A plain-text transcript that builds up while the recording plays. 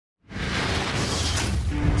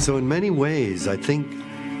So in many ways, I think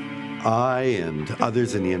I and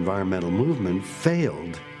others in the environmental movement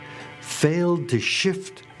failed to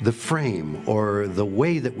shift the frame or the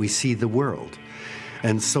way that we see the world.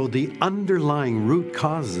 And so the underlying root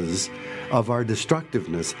causes of our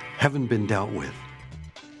destructiveness haven't been dealt with.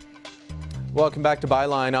 Welcome back to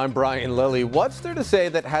Byline. I'm Brian Lilly. What's there to say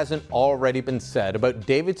that hasn't already been said about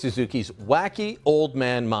David Suzuki's wacky old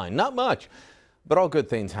man mind? Not much. But all good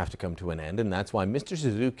things have to come to an end, and that's why Mr.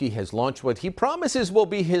 Suzuki has launched what he promises will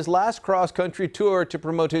be his last cross-country tour to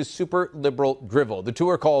promote his super liberal drivel. The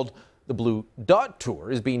tour, called the Blue Dot Tour,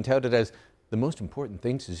 is being touted as the most important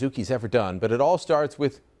thing Suzuki's ever done, but it all starts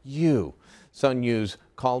with you. Sun News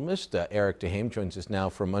columnist Eric Dehame joins us now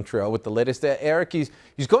from Montreal with the latest. Eric, he's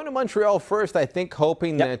going to Montreal first, I think,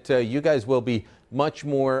 hoping that you guys will be much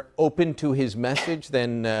more open to his message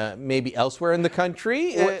than maybe elsewhere in the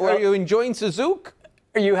country. Are you enjoying Suzuki?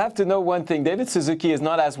 You have to know one thing. David Suzuki is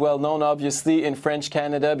not as well known, obviously, in French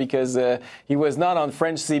Canada because he was not on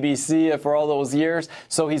French CBC for all those years.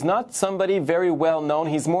 So he's not somebody very well known.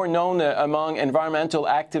 He's more known among environmental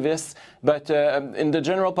activists, but in the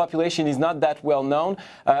general population, he's not that well known.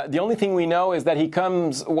 The only thing we know is that he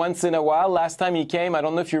comes once in a while. Last time he came, I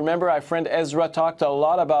don't know if you remember, our friend Ezra talked a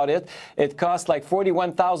lot about it. It cost like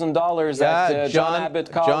 $41,000 at John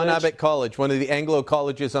Abbott College. John Abbott College, one of the Anglo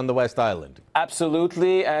colleges on the West Island.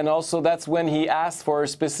 Absolutely. And also that's when he asked for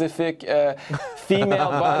specific female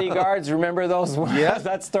bodyguards. Remember those? Yeah.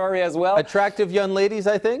 That story as well? Attractive young ladies,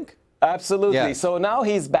 I think? Absolutely. Yes. So now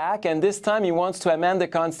he's back, and this time he wants to amend the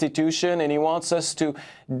Constitution, and he wants us to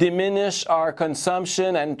diminish our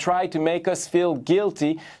consumption and try to make us feel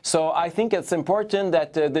guilty. So I think it's important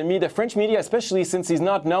that the French media, especially since he's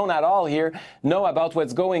not known at all here, know about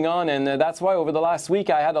what's going on. And that's why over the last week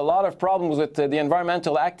I had a lot of problems with the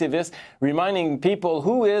environmental activists reminding people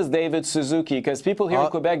who is David Suzuki, because people here in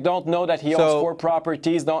Quebec don't know that he owns 4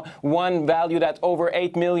 properties, one valued at over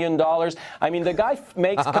 $8 million. I mean, the guy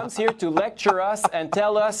comes here to lecture us and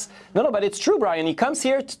tell us, no, but it's true, Brian. He comes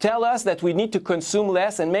here to tell us that we need to consume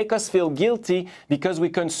less and make us feel guilty because we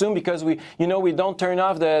consume, because we don't turn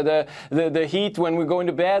off the heat when we're going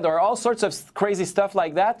to bed, or all sorts of crazy stuff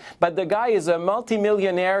like that. But the guy is a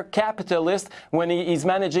multimillionaire capitalist when he's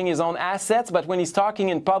managing his own assets, but when he's talking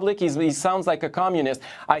in public, he sounds like a communist.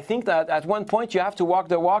 I think that at one point you have to walk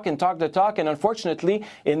the walk and talk the talk, and unfortunately,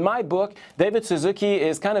 in my book, David Suzuki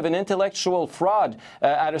is kind of an intellectual fraud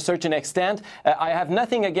at a certain extent. I have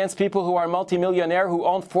nothing against people who are multimillionaire who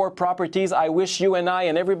own 4 properties. I wish you and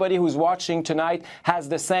I and everybody who's watching tonight has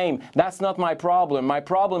the same. That's not my problem. My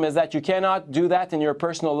problem is that you cannot do that in your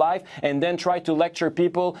personal life and then try to lecture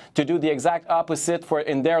people to do the exact opposite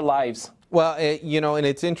in their lives. Well, and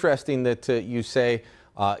it's interesting that you say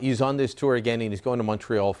he's on this tour again and he's going to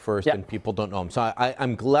Montreal first, and people don't know him. So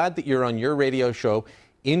I'm glad that you're on your radio show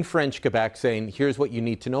in French Quebec saying, here's what you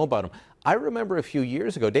need to know about him. I remember a few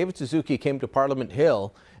years ago, David Suzuki came to Parliament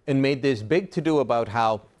Hill and made this big to-do about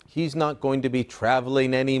how he's not going to be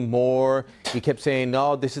traveling anymore. He kept saying,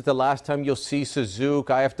 no, this is the last time you'll see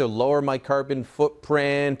Suzuki. I have to lower my carbon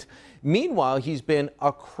footprint. Meanwhile, he's been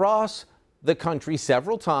across the country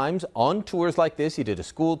several times on tours like this. He did a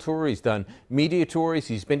school tour. He's done media tours.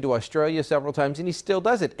 He's been to Australia several times, and he still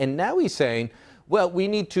does it. And now he's saying, well, we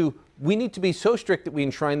need to be so strict that we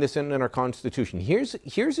enshrine this in our Constitution. Here's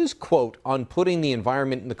his quote on putting the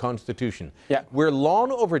environment in the Constitution. Yeah. We're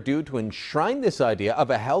long overdue to enshrine this idea of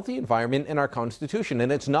a healthy environment in our Constitution.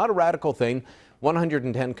 And it's not a radical thing.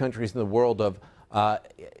 110 countries in the world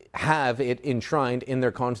have it enshrined in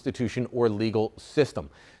their Constitution or legal system.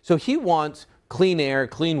 So he wants clean air,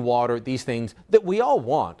 clean water, these things that we all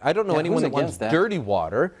want. I don't know anyone that wants dirty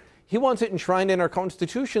water. He wants it enshrined in our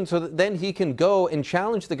Constitution so that then he can go and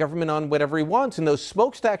challenge the government on whatever he wants. And those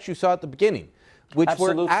smokestacks you saw at the beginning, which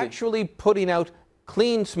were actually putting out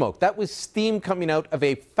clean smoke, that was steam coming out of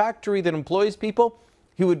a factory that employs people.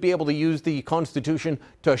 He would be able to use the Constitution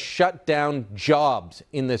to shut down jobs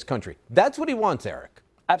in this country. That's what he wants, Eric.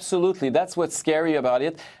 Absolutely. That's what's scary about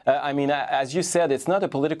it. I mean, as you said, it's not a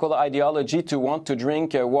political ideology to want to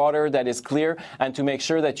drink water that is clear and to make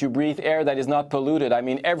sure that you breathe air that is not polluted. I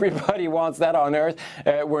mean, everybody wants that on Earth.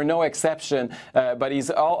 We're no exception. But he's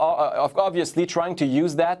obviously trying to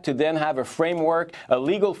use that to then have a framework, a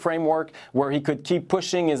legal framework, where he could keep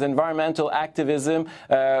pushing his environmental activism.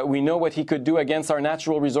 We know what he could do against our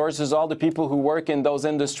natural resources. All the people who work in those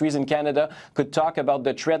industries in Canada could talk about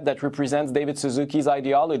the threat that represents David Suzuki's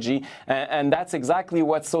ideology. ideology, and that's exactly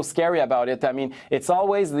what's so scary about it. I mean, it's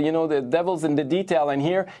always, you know, the devil's in the detail, and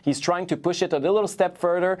here he's trying to push it a little step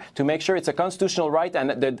further to make sure it's a constitutional right,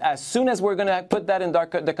 and as soon as we're going to put that in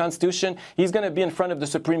the Constitution, he's going to be in front of the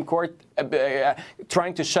Supreme Court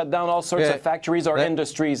trying to shut down all sorts of factories or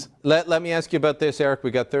industries. Let me ask you about this, Eric.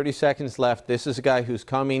 We got 30 seconds left. This is a guy who's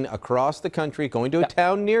coming across the country, going to a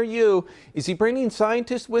town near you. Is he bringing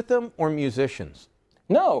scientists with him or musicians?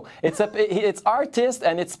 No, it's artist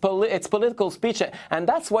and it's political speech, and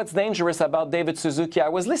that's what's dangerous about David Suzuki. I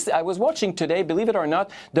was watching today, believe it or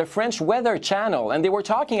not, the French Weather Channel, and they were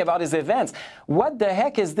talking about his events. What the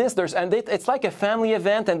heck is this? It's like a family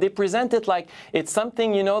event, and they present it like it's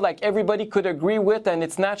something, you know, like everybody could agree with, and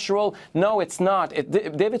it's natural. No, it's not.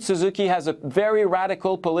 David Suzuki has a very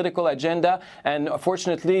radical political agenda, and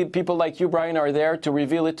fortunately, people like you, Brian, are there to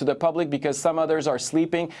reveal it to the public because some others are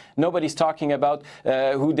sleeping. Nobody's talking about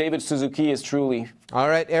who David Suzuki is truly. All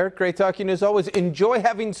right, Eric, great talking as always. Enjoy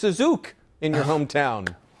having Suzuki in your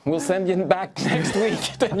hometown. We'll send you back next week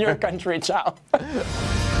to your country. Ciao.